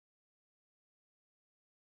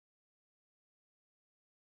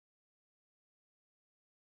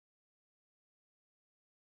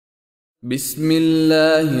بسم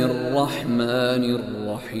الله الرحمن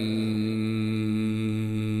الرحيم.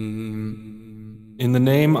 In the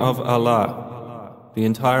name of Allah, the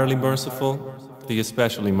entirely merciful, the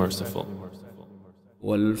especially merciful.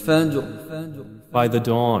 والفجر By the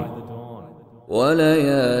dawn,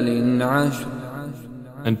 وليال عشر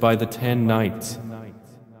and by the 10 nights,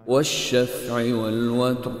 والشفع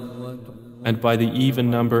والوتر and by the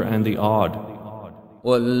even number and the odd,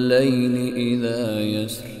 والليل إذا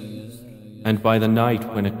يسر and by the night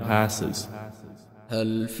when it passes.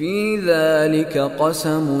 هل في ذلك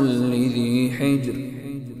قسم لذي حجر.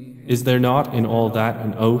 Is there not in all that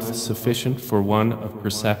an oath sufficient for one of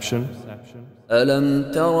perception?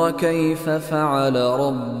 ألم تر كيف فعل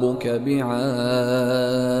ربك بعاد.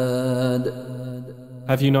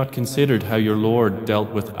 Have you not considered how your Lord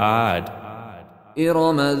dealt with Ad,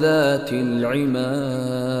 إرم ذات العماد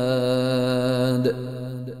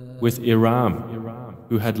with Iram,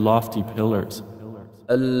 who had lofty pillars,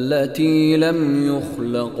 التي لم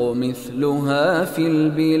يخلق مثلها في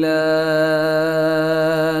البلاد,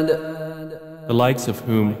 the likes of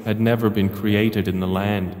whom had never been created in the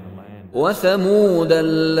land, وثمود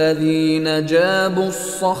الذين جابوا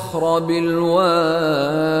الصخر بالواد,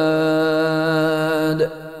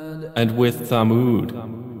 and with Thamud,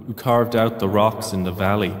 who carved out the rocks in the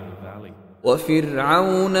valley,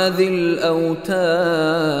 وفرعون ذي الأوتاد,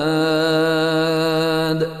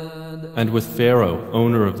 and with Pharaoh,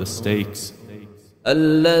 owner of the stakes,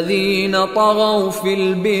 الذين طغوا في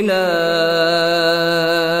البلاد,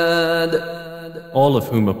 all of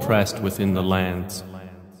whom oppressed within the lands,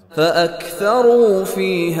 فأكثروا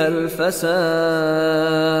فيها الفساد,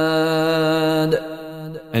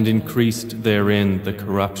 and increased therein the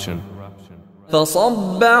corruption.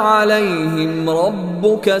 فصب عليهم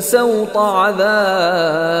ربك سوط عذاب.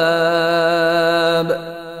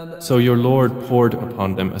 So your Lord poured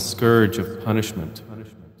upon them a scourge of punishment.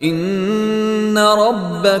 إن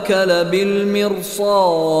ربك لبالمرصاد.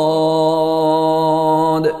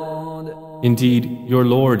 Indeed, your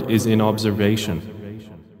Lord is in observation.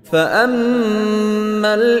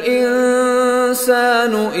 فأما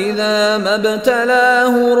الإنسان إذا ما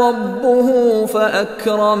ابتلاه ربه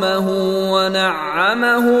فأكرمه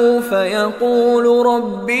ونعمه فيقول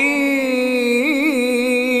ربي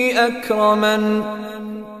أكرمن.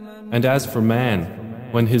 And as for man,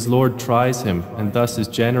 when his Lord tries him and thus is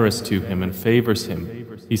generous to him and favors him,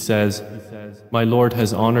 he says, my Lord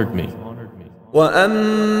has honored me.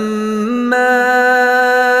 وأما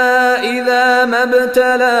إذا ما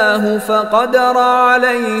ابتلاه فقدر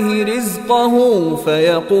عليه رزقه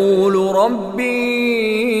فيقول ربي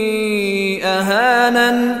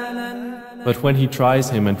أهانن. But when he tries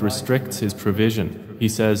him and restricts his provision, he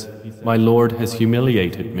says, my Lord has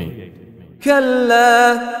humiliated me.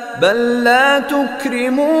 كلا بل لا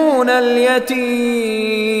تكرمون اليتيم.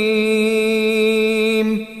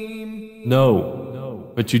 No,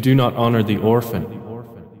 but you do not honor the orphan.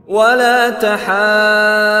 ولا تحاضون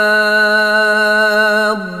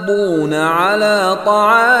على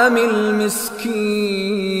طعام المسكين.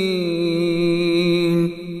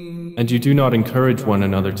 And you do not encourage one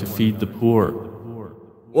another to feed the poor.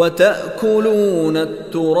 وتأكلون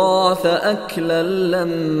التراث أكلا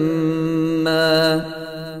لما.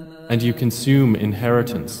 And you consume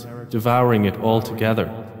inheritance, devouring it all together.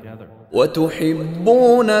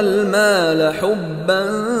 وتحبون المال حبا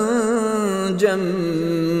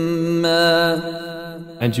جما.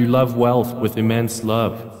 And you love wealth with immense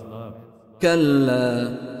love.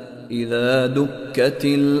 كلا إذا دكت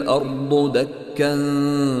الأرض دكا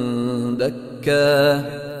دكا.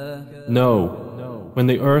 No, when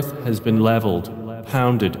the earth has been leveled,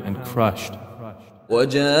 pounded and crushed,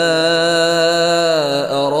 وجاء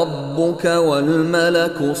ربك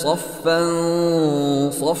والملك صفا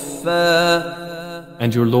صفا.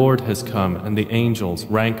 and your Lord has come and the angels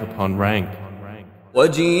rank upon rank,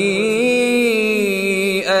 وجيء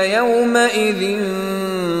يومئذ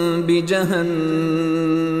بجهنم.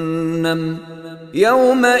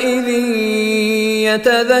 يومئذ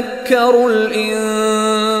يتذكر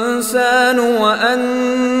الإنسان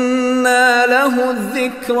وأنى له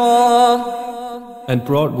الذكرى. and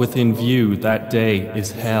brought within view that day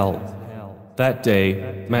is hell. That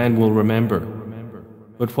day man will remember,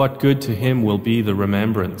 but what good to him will be the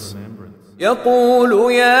remembrance.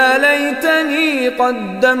 يقول يا ليتني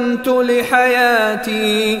قدمت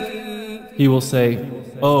لحياتي. He will say,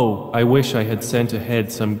 oh, I wish I had sent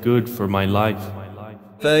ahead some good for my life.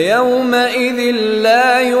 فيومئذ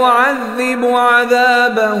لا يعذب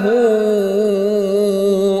عذابه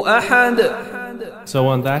أحد. So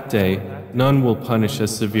on that day, none will punish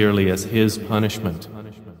as severely as his punishment.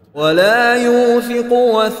 ولا يوثق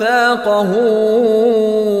وثاقه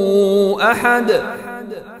أحد.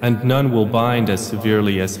 And none will bind as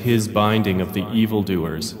severely as his binding of the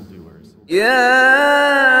evildoers. يا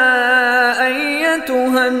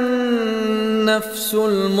أيتها النفس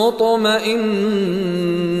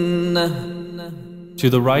المطمئنة. To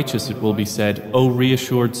the righteous it will be said, O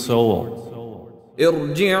reassured soul,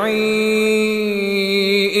 ارجعي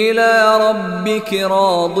إلى ربك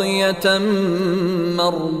راضية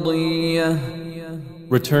مرضية.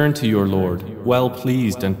 return to your Lord, well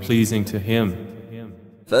pleased and pleasing to him,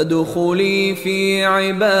 فادخلي في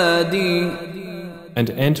عبادي. and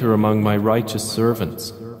enter among my righteous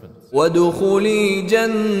servants, وادخلي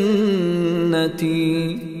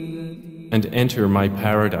جنتي. and enter my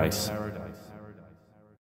paradise.